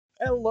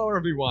Hello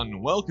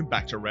everyone, welcome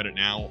back to Reddit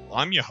now.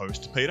 I'm your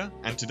host Peter,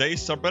 and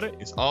today's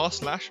subreddit is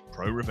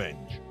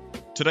r/ProRevenge.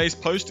 Today's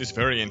post is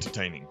very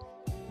entertaining.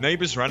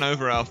 Neighbours ran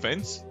over our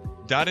fence,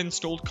 Dad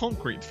installed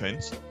concrete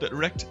fence that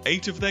wrecked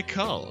 8 of their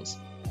cars.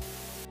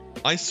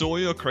 I saw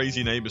your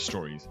crazy neighbour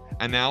stories,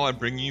 and now I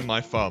bring you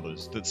my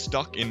father's that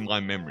stuck in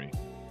my memory.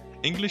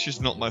 English is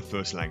not my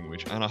first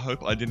language, and I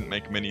hope I didn't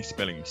make many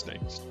spelling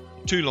mistakes.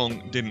 Too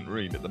long, didn't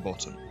read at the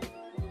bottom.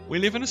 We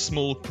live in a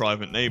small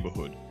private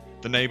neighbourhood.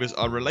 The neighbours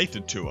are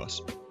related to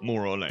us,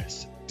 more or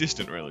less,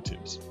 distant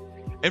relatives.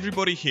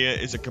 Everybody here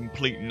is a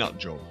complete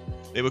nutjob.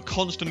 They were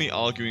constantly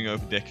arguing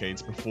over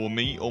decades before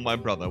me or my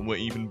brother were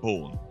even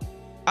born.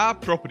 Our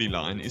property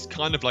line is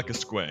kind of like a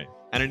square,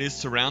 and it is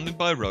surrounded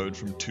by road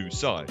from 2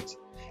 sides.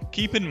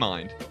 Keep in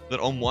mind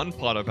that on one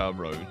part of our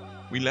road,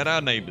 we let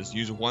our neighbours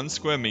use 1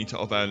 square metre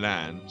of our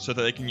land so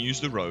that they can use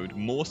the road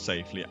more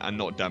safely and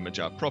not damage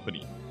our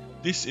property.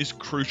 This is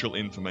crucial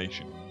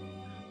information.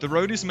 The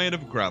road is made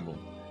of gravel.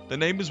 The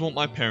neighbours want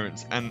my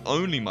parents, and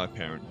only my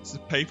parents, to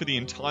pay for the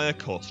entire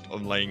cost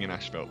of laying an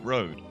asphalt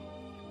road.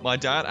 My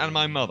dad and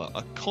my mother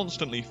are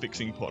constantly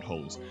fixing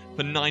potholes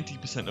for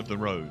 90% of the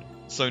road,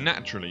 so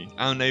naturally,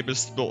 our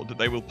neighbours thought that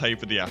they will pay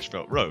for the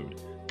asphalt road.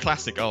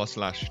 Classic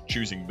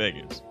r/choosing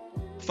beggars.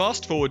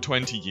 Fast forward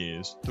 20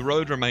 years, the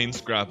road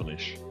remains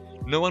gravelish.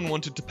 No one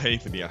wanted to pay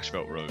for the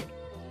asphalt road.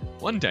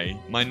 One day,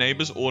 my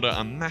neighbours order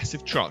a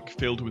massive truck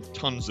filled with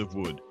tons of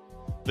wood.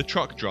 The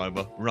truck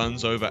driver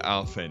runs over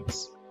our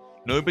fence.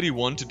 Nobody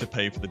wanted to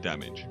pay for the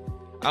damage.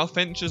 Our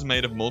fence is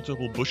made of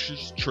multiple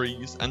bushes,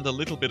 trees, and a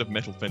little bit of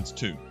metal fence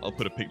too. I'll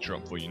put a picture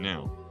up for you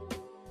now.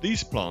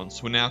 These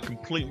plants were now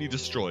completely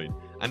destroyed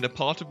and a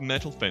part of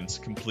metal fence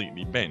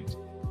completely bent.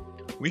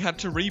 We had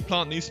to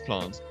replant these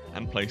plants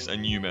and place a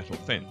new metal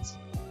fence.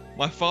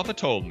 My father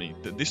told me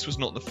that this was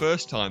not the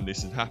first time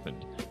this had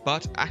happened,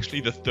 but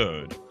actually the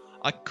 3rd.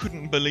 I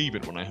couldn't believe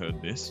it when I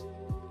heard this.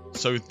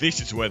 So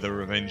this is where the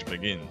revenge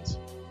begins.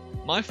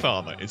 My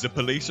father is a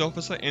police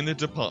officer in the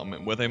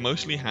department where they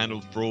mostly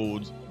handle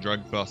frauds,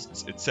 drug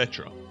busts,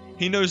 etc.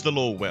 He knows the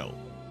law well.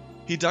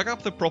 He dug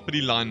up the property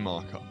line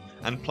marker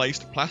and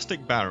placed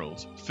plastic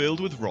barrels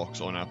filled with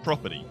rocks on our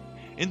property.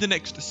 In the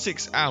next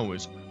 6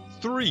 hours,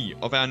 3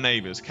 of our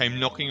neighbours came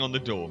knocking on the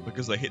door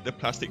because they hit the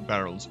plastic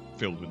barrels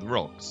filled with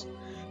rocks.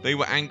 They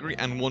were angry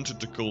and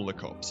wanted to call the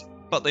cops,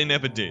 but they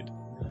never did,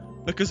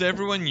 because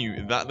everyone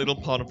knew that little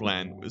part of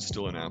land was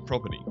still in our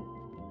property.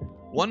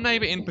 One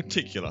neighbour in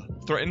particular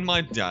threatened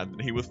my dad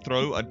that he would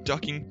throw a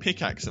ducking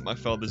pickaxe at my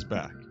father's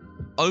back.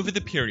 Over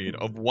the period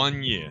of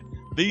 1 year,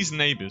 these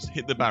neighbours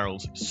hit the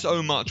barrels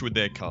so much with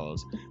their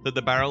cars that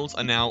the barrels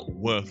are now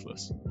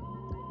worthless.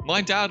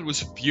 My dad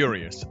was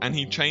furious, and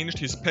he changed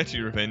his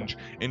petty revenge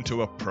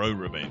into a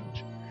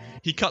pro-revenge.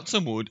 He cut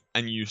some wood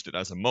and used it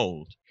as a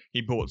mould. He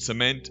bought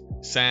cement,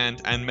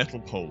 sand and metal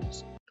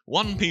poles.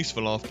 One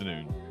peaceful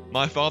afternoon,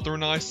 my father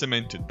and I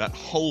cemented that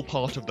whole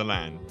part of the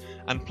land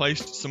and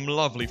placed some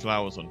lovely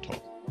flowers on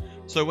top.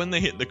 So when they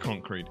hit the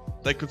concrete,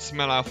 they could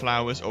smell our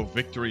flowers of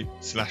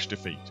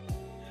victory/defeat.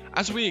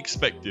 As we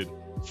expected,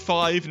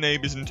 5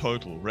 neighbours in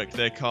total wrecked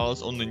their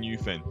cars on the new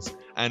fence,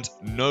 and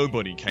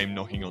nobody came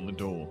knocking on the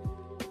door.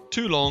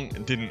 Too long,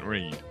 didn't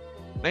read.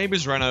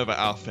 Neighbours ran over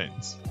our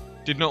fence.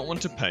 Did not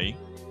want to pay.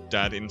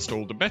 Dad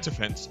installed a better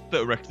fence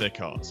that wrecked their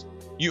cars.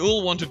 You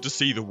all wanted to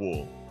see the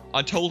wall.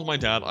 I told my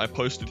dad I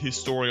posted his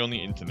story on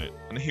the internet,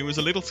 and he was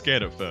a little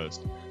scared at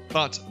first,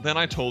 but then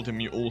I told him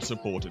you all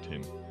supported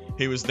him.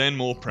 He was then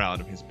more proud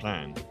of his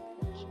plan.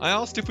 I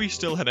asked if we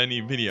still had any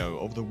video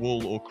of the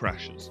wall or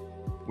crashes.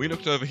 We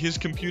looked over his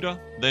computer,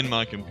 then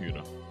my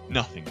computer.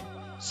 Nothing.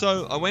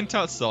 So I went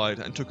outside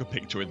and took a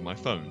picture with my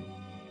phone.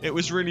 It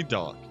was really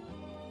dark.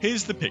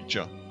 Here's the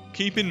picture.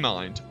 Keep in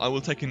mind, I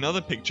will take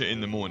another picture in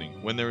the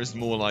morning when there is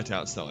more light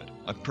outside,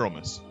 I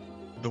promise.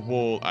 The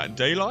wall at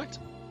daylight?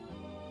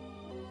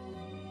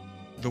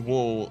 The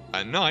wall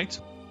at night,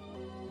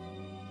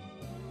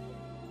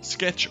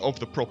 sketch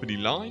of the property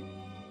line,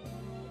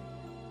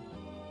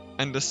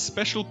 and a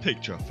special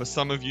picture for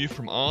some of you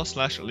from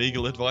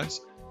r/legal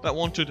advice that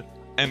wanted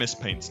MS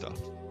Paint stuff.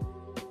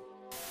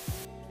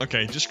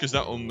 Okay, just because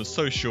that one was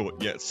so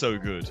short yet so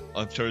good,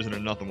 I've chosen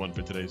another one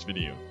for today's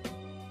video.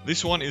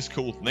 This one is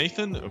called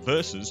Nathan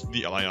versus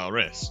the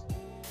IRS.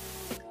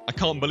 I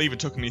can't believe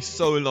it took me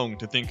so long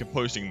to think of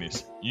posting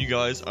this. You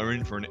guys are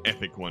in for an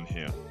epic one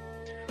here.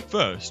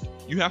 First,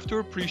 you have to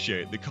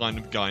appreciate the kind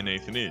of guy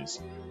Nathan is.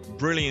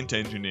 Brilliant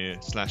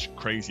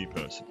engineer/crazy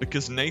person,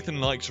 because Nathan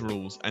likes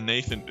rules and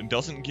Nathan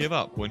doesn't give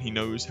up when he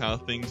knows how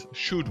things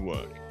should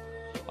work.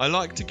 I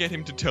like to get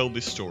him to tell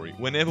this story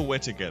whenever we're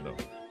together,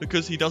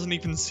 because he doesn't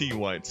even see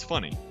why it's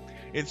funny.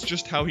 It's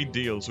just how he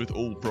deals with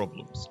all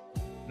problems.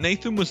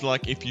 Nathan was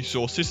like if you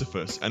saw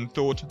Sisyphus and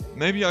thought,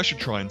 maybe I should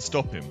try and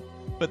stop him.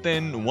 But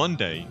then one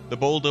day, the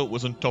boulder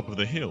was on top of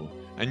the hill,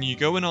 and you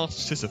go and ask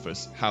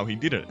Sisyphus how he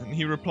did it, and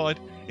he replied,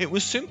 it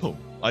was simple.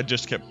 I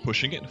just kept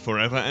pushing it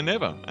forever and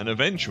ever, and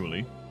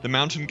eventually, the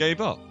mountain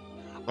gave up.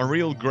 A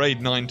real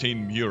grade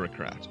 19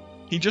 bureaucrat.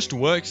 He just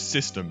works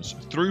systems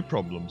through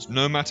problems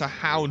no matter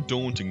how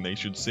daunting they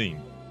should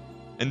seem.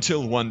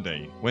 Until one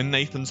day, when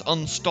Nathan's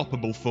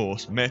unstoppable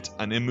force met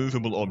an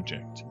immovable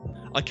object.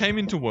 I came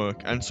into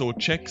work and saw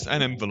checks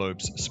and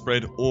envelopes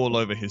spread all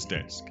over his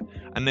desk,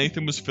 and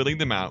Nathan was filling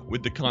them out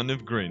with the kind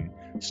of grin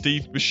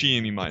Steve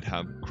Buscemi might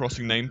have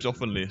crossing names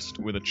off a list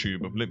with a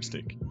tube of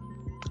lipstick.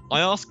 I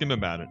ask him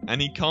about it, and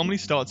he calmly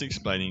starts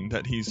explaining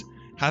that he's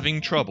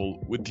having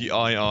trouble with the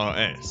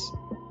IRS.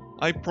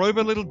 I probe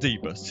a little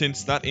deeper,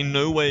 since that in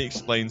no way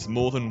explains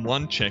more than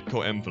one check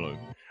or envelope,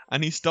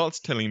 and he starts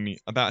telling me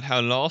about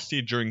how last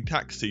year during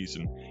tax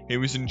season he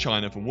was in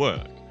China for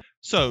work,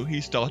 so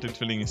he started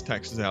filling his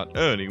taxes out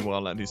early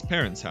while at his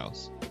parents'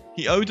 house.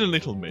 He owed a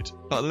little bit,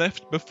 but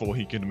left before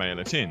he could mail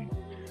it in.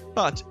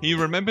 But he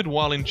remembered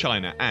while in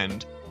China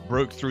and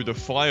broke through the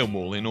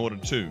firewall in order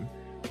to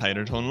paid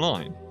it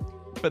online.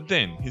 But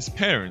then his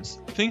parents,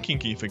 thinking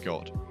he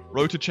forgot,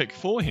 wrote a check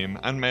for him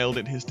and mailed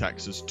it his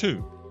taxes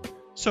too.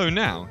 So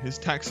now his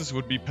taxes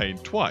would be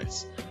paid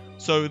twice.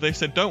 So they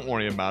said, don't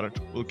worry about it,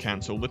 we'll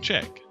cancel the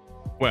check.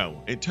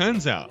 Well, it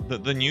turns out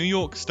that the New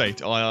York State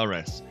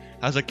IRS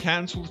has a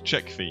cancelled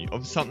check fee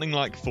of something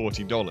like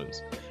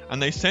 $40,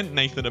 and they sent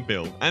Nathan a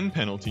bill and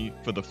penalty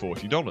for the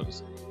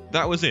 $40.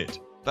 That was it.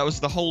 That was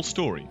the whole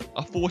story,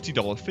 a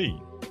 $40 fee.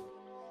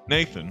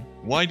 Nathan,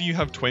 why do you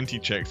have 20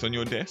 checks on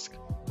your desk?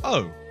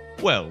 Oh,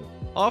 well,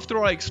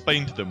 after I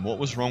explained to them what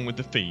was wrong with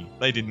the fee,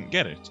 they didn't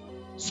get it.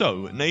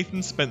 So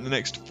Nathan spent the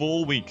next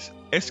 4 weeks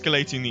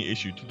escalating the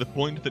issue to the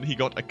point that he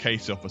got a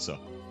case officer,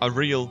 a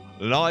real,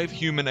 live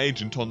human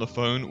agent on the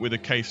phone with a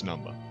case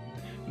number.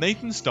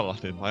 Nathan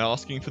started by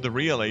asking for the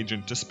real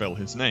agent to spell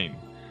his name,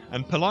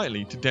 and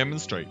politely to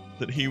demonstrate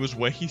that he was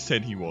where he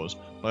said he was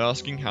by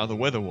asking how the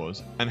weather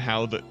was and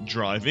how the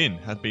drive-in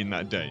had been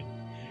that day.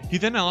 He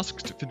then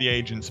asked for the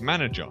agent's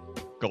manager,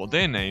 got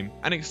their name,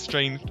 and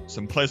exchanged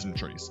some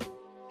pleasantries.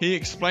 He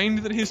explained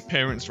that his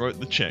parents wrote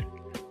the check,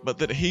 but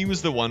that he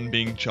was the one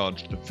being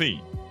charged the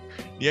fee.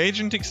 The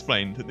agent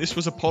explained that this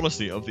was a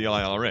policy of the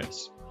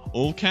IRS.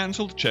 All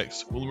cancelled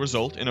checks will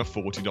result in a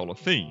 $40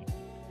 fee.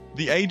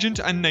 The agent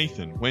and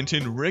Nathan went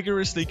in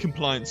rigorously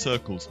compliant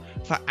circles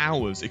for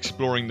hours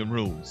exploring the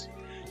rules.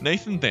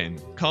 Nathan then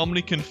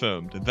calmly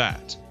confirmed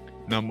that,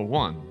 number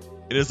 1,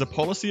 it is a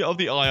policy of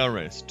the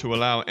IRS to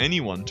allow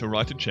anyone to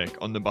write a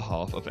check on the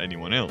behalf of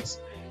anyone else.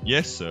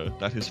 Yes sir,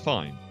 that is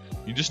fine.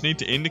 You just need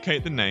to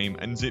indicate the name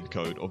and zip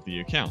code of the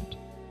account.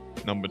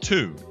 Number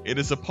 2, it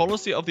is a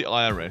policy of the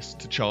IRS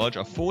to charge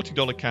a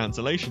 $40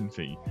 cancellation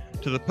fee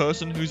to the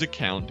person whose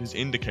account is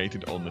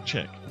indicated on the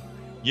check.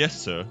 Yes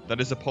sir,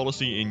 that is a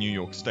policy in New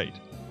York State.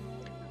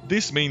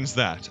 This means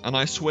that, and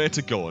I swear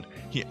to God,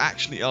 he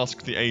actually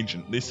asked the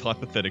agent this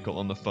hypothetical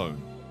on the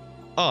phone.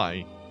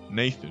 I,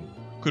 Nathan,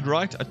 could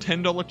write a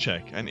 $10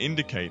 check and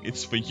indicate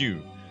it's for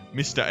you,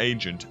 Mr.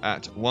 Agent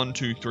at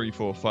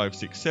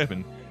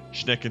 1234567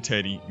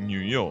 Schnecketteddy, New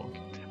York,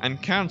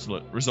 and cancel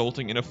it,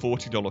 resulting in a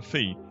 $40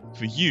 fee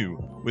for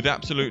you with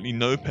absolutely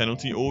no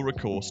penalty or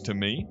recourse to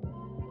me?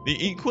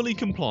 The equally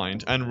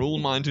compliant and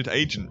rule-minded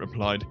agent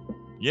replied,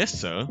 yes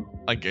sir,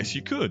 I guess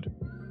you could.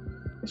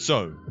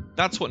 So,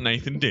 that's what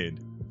Nathan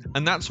did,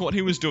 and that's what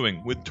he was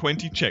doing with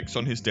 20 checks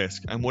on his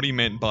desk and what he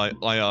meant by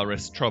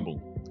IRS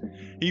trouble.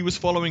 He was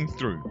following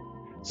through,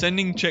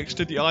 sending checks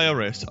to the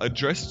IRS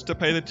addressed to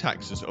pay the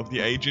taxes of the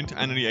agent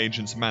and the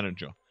agent's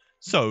manager,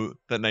 so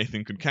that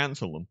Nathan could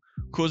cancel them,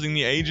 causing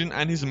the agent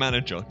and his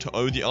manager to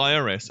owe the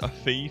IRS a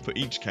fee for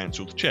each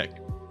cancelled check.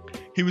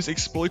 He was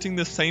exploiting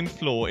the same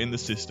flaw in the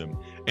system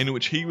in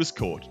which he was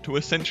caught to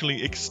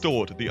essentially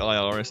extort the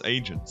IRS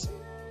agents.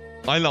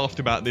 I laughed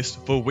about this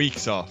for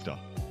weeks after,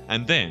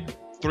 and then,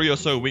 3 or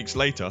so weeks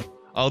later,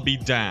 I'll be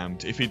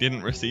damned if he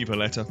didn't receive a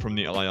letter from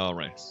the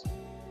IRS.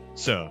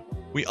 Sir,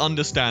 we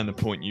understand the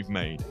point you've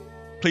made.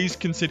 Please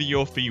consider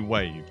your fee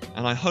waived,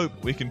 and I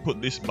hope we can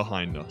put this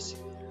behind us.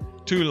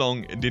 Too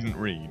long it didn't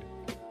read.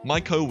 My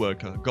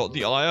co-worker got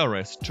the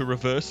IRS to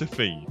reverse a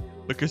fee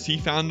because he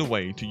found a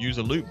way to use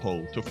a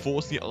loophole to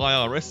force the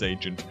IRS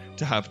agent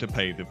to have to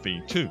pay the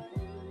fee too.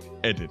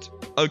 Edit.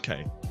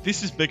 Okay,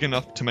 this is big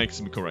enough to make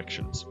some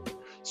corrections.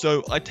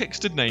 So I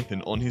texted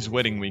Nathan on his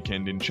wedding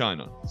weekend in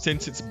China,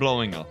 since it's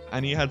blowing up,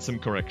 and he had some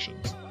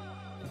corrections.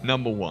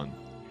 Number 1.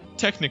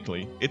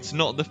 Technically, it's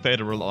not the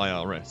federal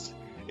IRS.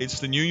 It's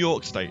the New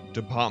York State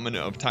Department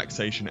of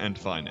Taxation and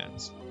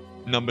Finance.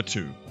 Number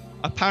 2.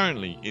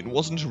 Apparently, it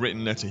wasn't a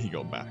written letter he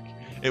got back.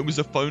 It was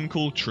a phone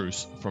call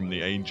truce from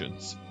the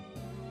agents.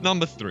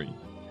 Number 3.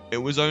 It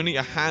was only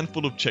a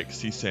handful of checks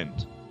he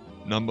sent.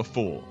 Number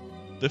 4.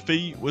 The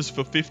fee was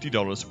for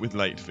 $50 with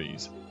late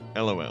fees.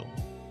 LOL.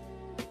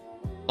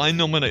 I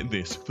nominate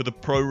this for the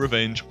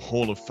ProRevenge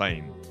Hall of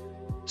Fame.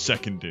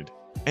 Seconded.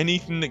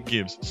 Anything that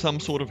gives some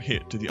sort of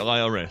hit to the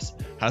IRS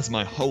has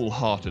my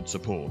wholehearted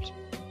support.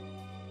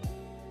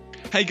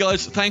 Hey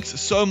guys, thanks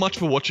so much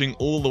for watching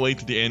all the way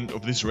to the end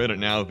of this Reddit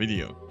Now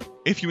video.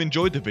 If you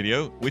enjoyed the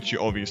video, which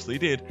you obviously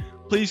did,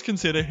 please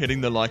consider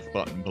hitting the like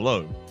button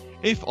below.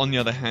 If, on the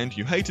other hand,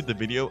 you hated the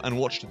video and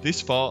watched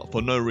this far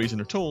for no reason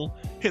at all,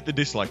 hit the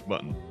dislike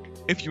button.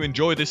 If you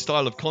enjoy this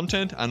style of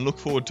content and look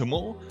forward to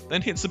more,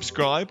 then hit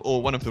subscribe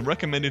or one of the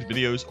recommended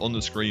videos on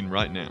the screen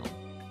right now.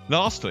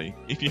 Lastly,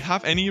 if you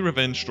have any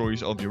revenge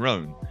stories of your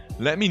own,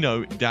 let me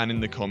know down in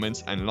the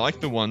comments and like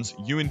the ones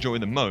you enjoy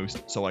the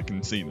most so I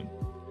can see them.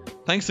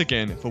 Thanks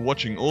again for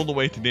watching all the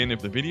way to the end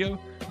of the video.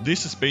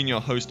 This has been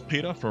your host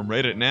Peter from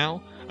Reddit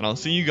Now, and I'll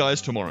see you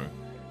guys tomorrow.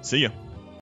 See ya.